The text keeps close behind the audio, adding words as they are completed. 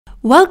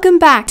Welcome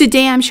back!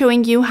 Today I'm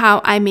showing you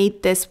how I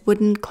made this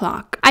wooden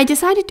clock. I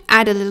decided to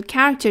add a little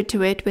character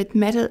to it with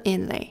metal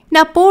inlay.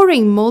 Now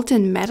pouring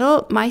molten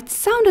metal might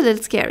sound a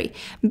little scary,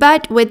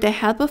 but with the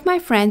help of my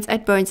friends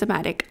at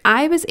Bernzomatic,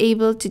 I was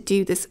able to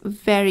do this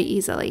very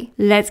easily.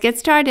 Let's get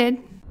started!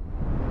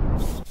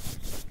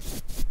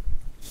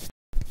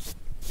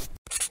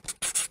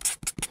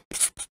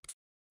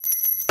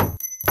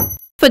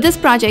 For this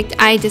project,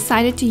 I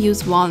decided to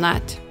use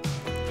walnut.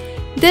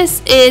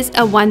 This is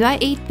a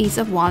 1x8 piece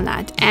of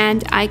walnut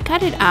and I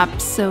cut it up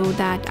so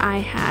that I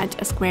had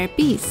a square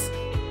piece.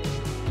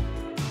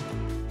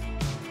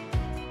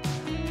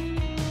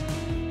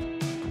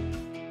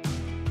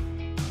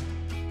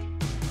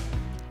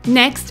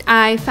 Next,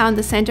 I found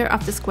the center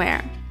of the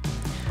square.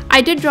 I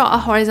did draw a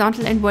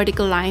horizontal and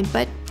vertical line,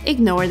 but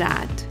ignore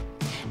that.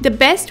 The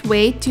best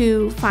way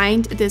to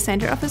find the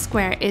center of a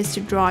square is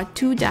to draw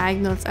two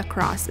diagonals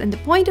across, and the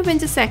point of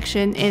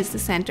intersection is the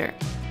center.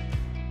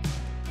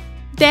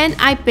 Then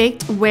I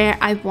picked where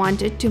I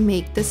wanted to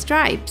make the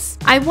stripes.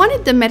 I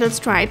wanted the metal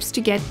stripes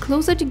to get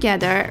closer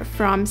together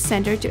from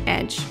center to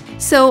edge.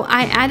 So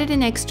I added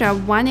an extra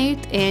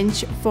 1/8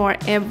 inch for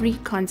every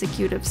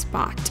consecutive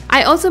spot.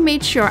 I also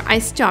made sure I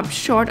stopped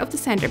short of the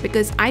center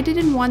because I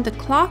didn't want the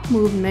clock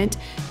movement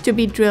to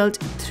be drilled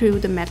through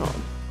the metal.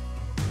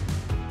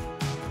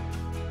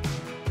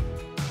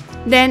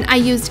 Then I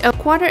used a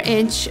 1/4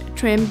 inch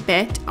trim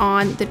bit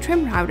on the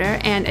trim router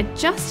and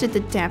adjusted the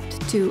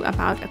depth to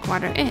about a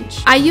 1/4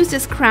 inch. I used a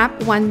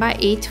scrap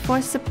 1x8 for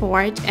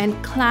support and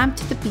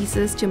clamped the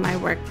pieces to my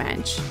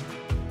workbench.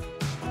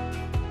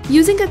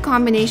 Using a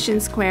combination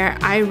square,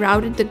 I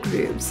routed the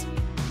grooves.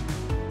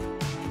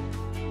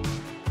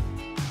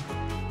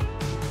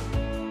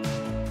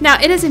 Now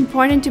it is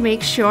important to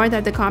make sure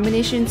that the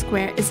combination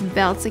square is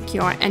well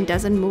secure and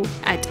doesn't move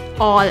at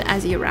all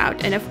as you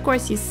route. And of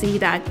course you see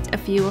that a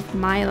few of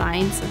my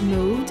lines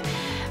moved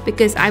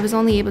because I was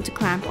only able to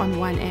clamp on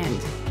one end.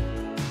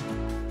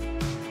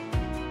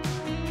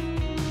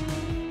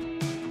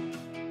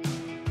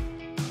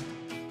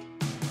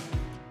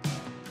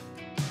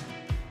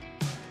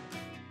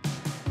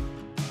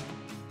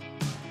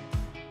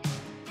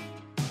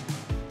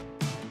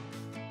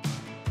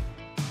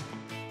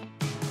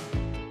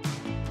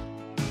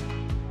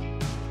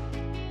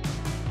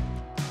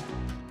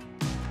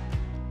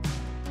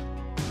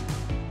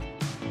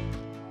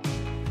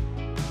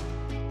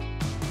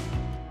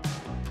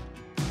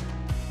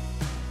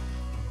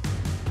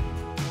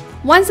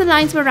 Once the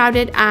lines were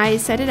routed, I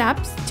set it up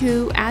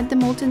to add the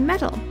molten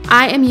metal.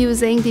 I am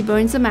using the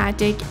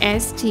Bernzomatic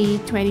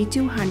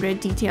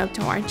ST2200 detail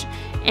torch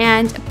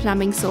and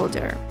plumbing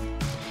solder.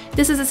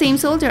 This is the same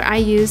solder I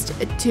used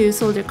to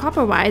solder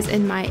copper wires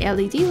in my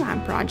LED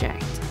lamp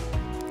project.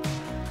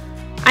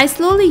 I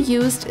slowly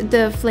used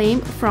the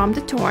flame from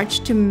the torch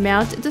to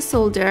melt the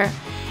solder,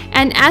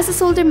 and as the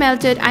solder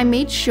melted, I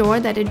made sure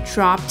that it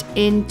dropped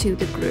into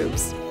the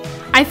grooves.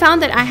 I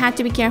found that I had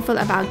to be careful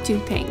about two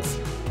things.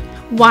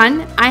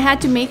 One, I had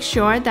to make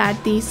sure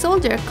that the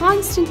solder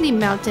constantly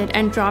melted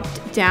and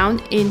dropped down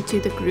into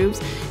the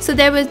grooves so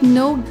there was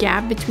no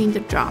gap between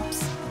the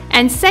drops.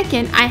 And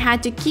second, I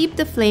had to keep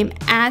the flame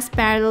as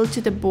parallel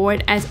to the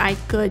board as I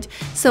could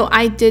so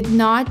I did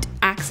not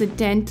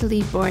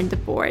accidentally burn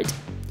the board,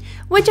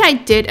 which I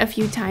did a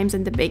few times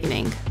in the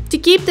beginning. To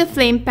keep the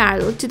flame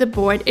parallel to the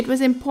board, it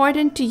was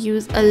important to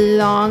use a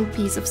long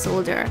piece of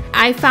solder.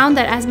 I found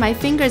that as my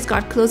fingers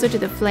got closer to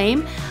the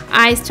flame,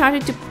 I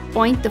started to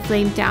point the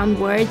flame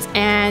downwards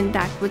and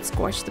that would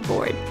scorch the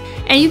board.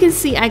 And you can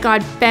see I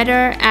got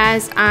better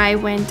as I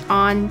went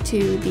on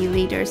to the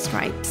later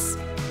stripes.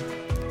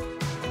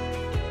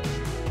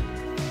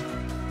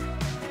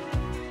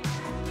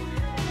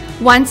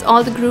 Once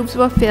all the grooves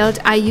were filled,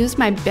 I used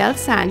my belt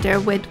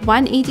sander with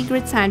 180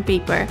 grit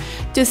sandpaper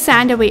to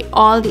sand away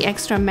all the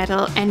extra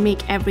metal and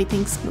make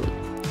everything smooth.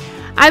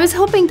 I was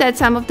hoping that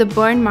some of the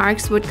burn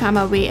marks would come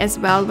away as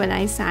well when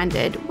I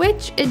sanded,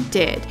 which it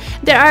did.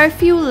 There are a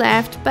few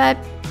left, but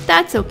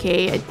that's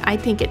okay. I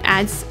think it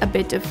adds a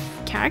bit of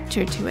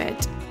character to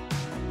it.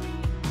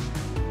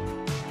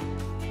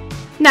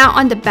 Now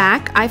on the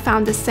back, I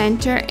found the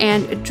center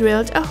and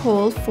drilled a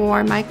hole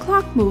for my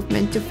clock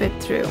movement to fit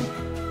through.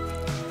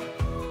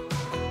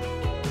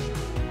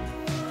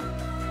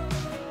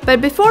 But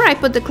before I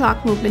put the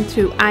clock movement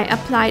through, I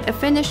applied a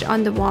finish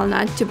on the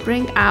walnut to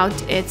bring out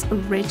its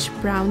rich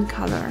brown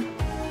color.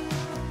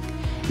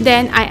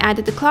 Then I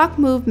added the clock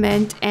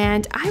movement,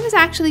 and I was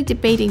actually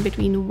debating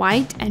between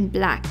white and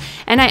black,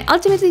 and I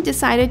ultimately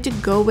decided to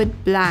go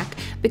with black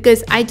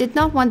because I did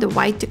not want the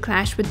white to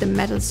clash with the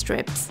metal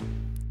strips.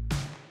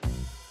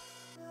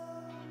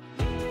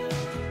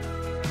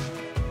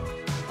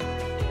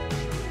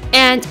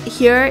 And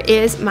here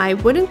is my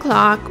wooden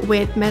clock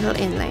with metal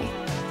inlay.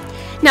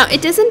 Now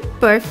it isn't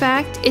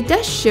perfect, it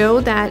does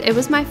show that it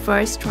was my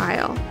first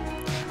trial,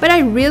 but I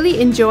really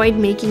enjoyed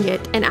making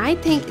it and I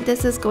think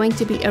this is going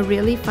to be a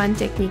really fun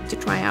technique to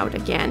try out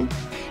again.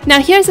 Now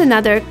here's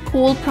another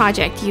cool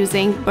project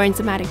using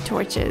Bernzomatic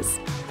torches.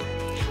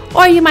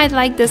 Or you might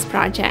like this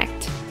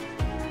project.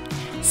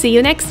 See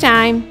you next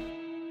time!